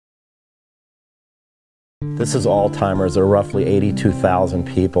This is Alzheimer's. There are roughly 82,000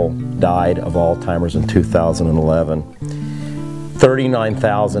 people died of Alzheimer's in 2011.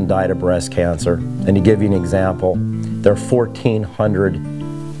 39,000 died of breast cancer. And to give you an example, there are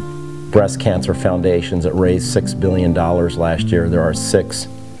 1,400 breast cancer foundations that raised $6 billion last year. There are 6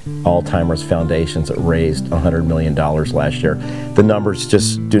 Alzheimer's foundations that raised $100 million last year. The numbers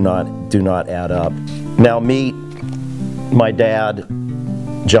just do not add up. Now meet my dad,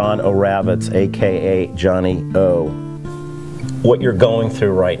 John O'Ravitz, aka Johnny O. What you're going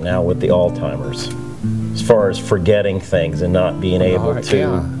through right now with the Alzheimer's, as far as forgetting things and not being able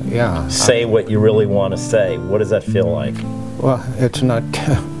to say what you really want to say, what does that feel like? Well, it's not,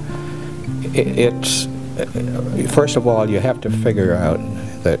 it's, first of all, you have to figure out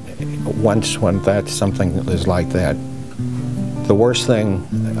that when that's something is like that, the worst thing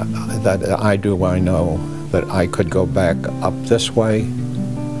that I do, I know that I could go back up this way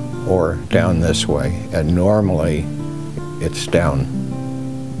or down this way, and normally it's down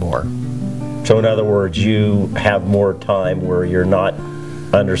more. So in other words, you have more time where you're not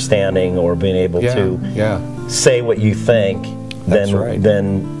understanding or being able to say what you think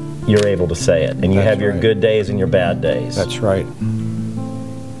then you're able to say it. And you have your good days and your bad days. That's right.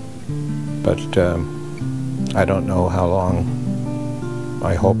 But I don't know how long.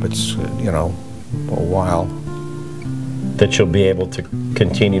 I hope it's, you know, a while. That you'll be able to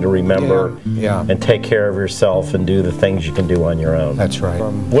continue to remember and take care of yourself and do the things you can do on your own. That's right.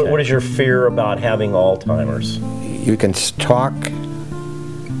 What is your fear about having Alzheimer's? You can talk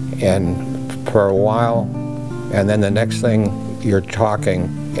and for a while, and then the next thing you're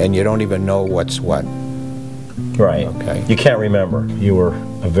talking and you don't even know what's what. Right. Okay. You can't remember. You were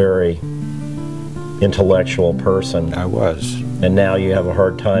a very intellectual person. I was. And now you have a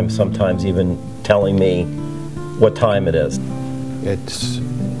hard time sometimes even telling me what time it is. It's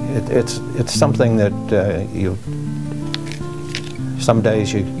something that you, some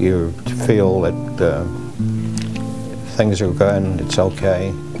days you feel that things are good and it's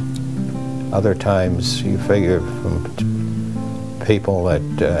okay. Other times you figure from people that,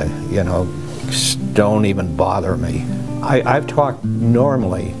 you know, don't even bother me. I've talked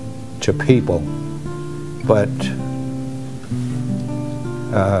normally to people, but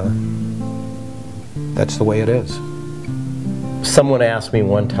that's the way it is. Someone asked me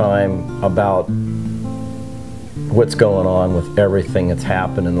one time about what's going on with everything that's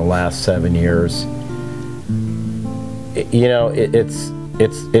happened in the last 7 years. You know,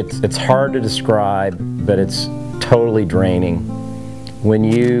 it's hard to describe, but it's totally draining. When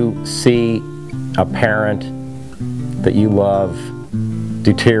you see a parent that you love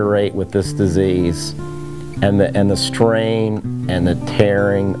deteriorate with this disease, and the strain and the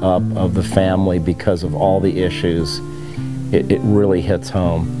tearing up of the family because of all the issues, it really hits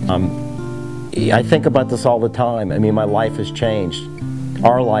home. I think about this all the time. I mean, my life has changed.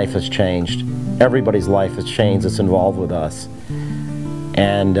 Our life has changed. Everybody's life has changed that's involved with us.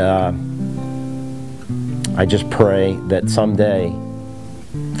 And I just pray that someday,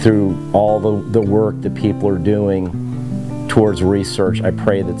 through all the work that people are doing towards research, I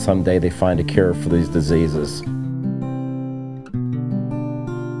pray that someday they find a cure for these diseases.